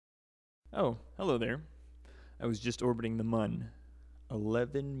Oh, hello there. I was just orbiting the Mun,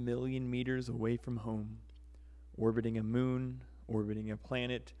 11 million meters away from home, orbiting a moon, orbiting a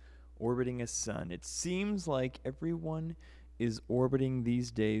planet, orbiting a sun. It seems like everyone is orbiting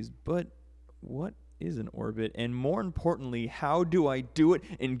these days, but what is an orbit? And more importantly, how do I do it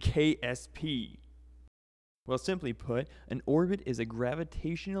in KSP? Well, simply put, an orbit is a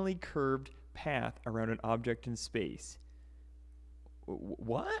gravitationally curved path around an object in space.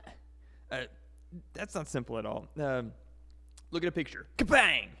 What? That's not simple at all. Look at a picture.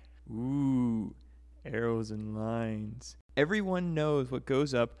 Kabang! Ooh, arrows and lines. Everyone knows what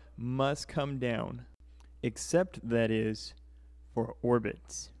goes up must come down, except, that is, for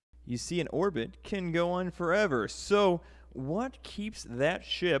orbits. You see, an orbit can go on forever. So, what keeps that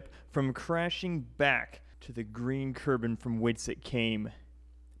ship from crashing back to the green Kerbal from whence it came?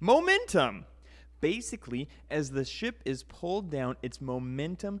 Momentum! Basically, as the ship is pulled down, its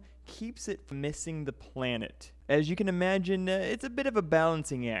momentum keeps it from missing the planet. As you can imagine, it's a bit of a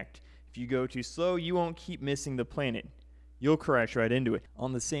balancing act. If you go too slow, you won't keep missing the planet. You'll crash right into it.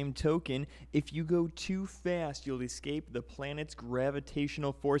 On the same token, if you go too fast, you'll escape the planet's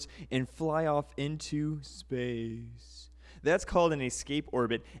gravitational force and fly off into space. That's called an escape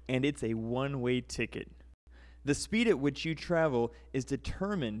orbit, and it's a one-way ticket. The speed at which you travel is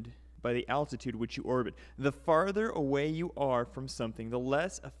determined by the altitude which you orbit. The farther away you are from something, the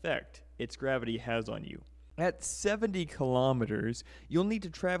less effect its gravity has on you. At 70 kilometers, you'll need to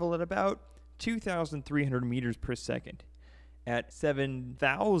travel at about 2,300 meters per second. At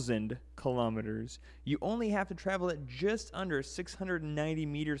 7,000 kilometers, you only have to travel at just under 690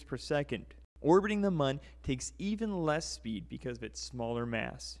 meters per second. Orbiting the Mun takes even less speed because of its smaller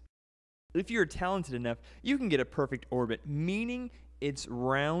mass. If you're talented enough, you can get a perfect orbit, meaning it's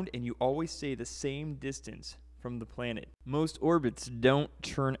round and you always stay the same distance from the planet. Most orbits don't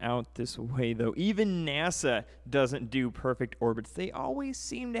turn out this way, though. Even NASA doesn't do perfect orbits. They always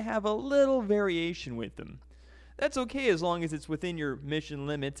seem to have a little variation with them. That's okay as long as it's within your mission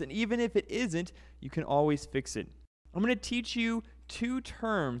limits, and even if it isn't, you can always fix it. I'm going to teach you two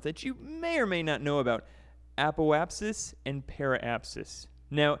terms that you may or may not know about: apoapsis and paraapsis.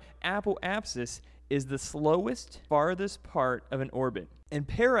 Now, apoapsis is the slowest, farthest part of an orbit, and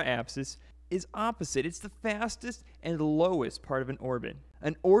paraapsis is opposite. It's the fastest and lowest part of an orbit.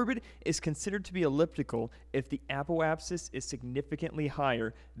 An orbit is considered to be elliptical if the apoapsis is significantly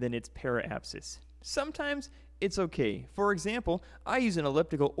higher than its paraapsis. Sometimes it's okay. For example, I use an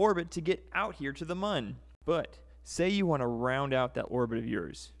elliptical orbit to get out here to the Mun. But say you want to round out that orbit of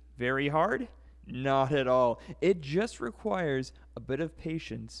yours. Very hard? Not at all. It just requires a bit of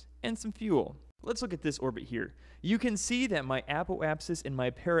patience and some fuel. Let's look at this orbit here. You can see that my apoapsis and my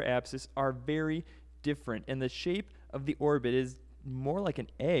paraapsis are very different, and the shape of the orbit is more like an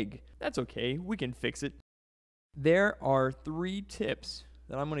egg. That's okay, we can fix it. There are 3 tips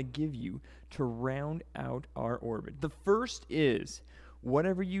that I'm going to give you to round out our orbit. The first is,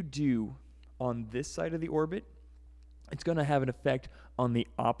 whatever you do on this side of the orbit, it's going to have an effect on the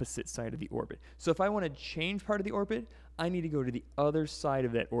opposite side of the orbit. So if I want to change part of the orbit, I need to go to the other side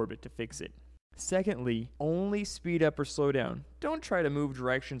of that orbit to fix it. Secondly, only speed up or slow down. Don't try to move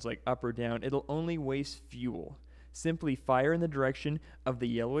directions like up or down. It'll only waste fuel. Simply fire in the direction of the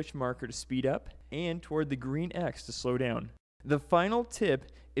yellowish marker to speed up and toward the green X to slow down. The final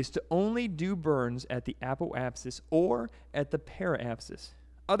tip is to only do burns at the apoapsis or at the paraapsis.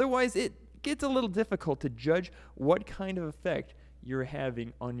 Otherwise, it gets a little difficult to judge what kind of effect you're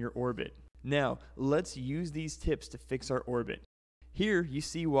having on your orbit. Now, let's use these tips to fix our orbit. Here, you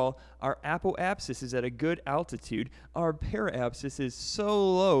see, while our apoapsis is at a good altitude, our paraapsis is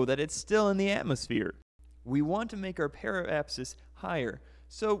so low that it's still in the atmosphere. We want to make our paraapsis higher,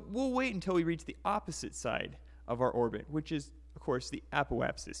 so we'll wait until we reach the opposite side of our orbit, which is, of course, the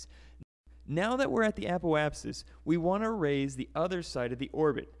apoapsis. Now that we're at the apoapsis, we want to raise the other side of the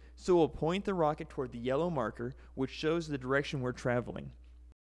orbit, so we'll point the rocket toward the yellow marker, which shows the direction we're traveling.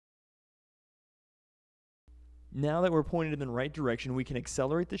 Now that we're pointed in the right direction, we can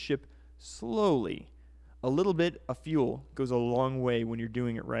accelerate the ship slowly. A little bit of fuel goes a long way when you're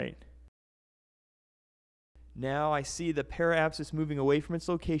doing it right. Now I see the paraapsis moving away from its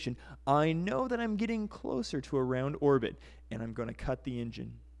location. I know that I'm getting closer to a round orbit, and I'm going to cut the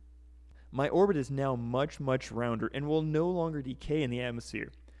engine. My orbit is now much, much rounder and will no longer decay in the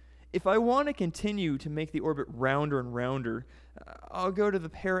atmosphere. If I want to continue to make the orbit rounder and rounder, I'll go to the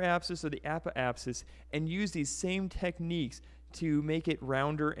paraapsis or the apoapsis and use these same techniques to make it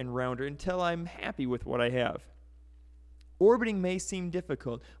rounder and rounder until I'm happy with what I have. Orbiting may seem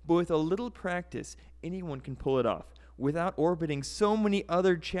difficult, but with a little practice, anyone can pull it off. Without orbiting, so many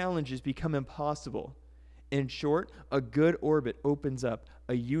other challenges become impossible. In short, a good orbit opens up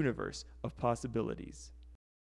a universe of possibilities.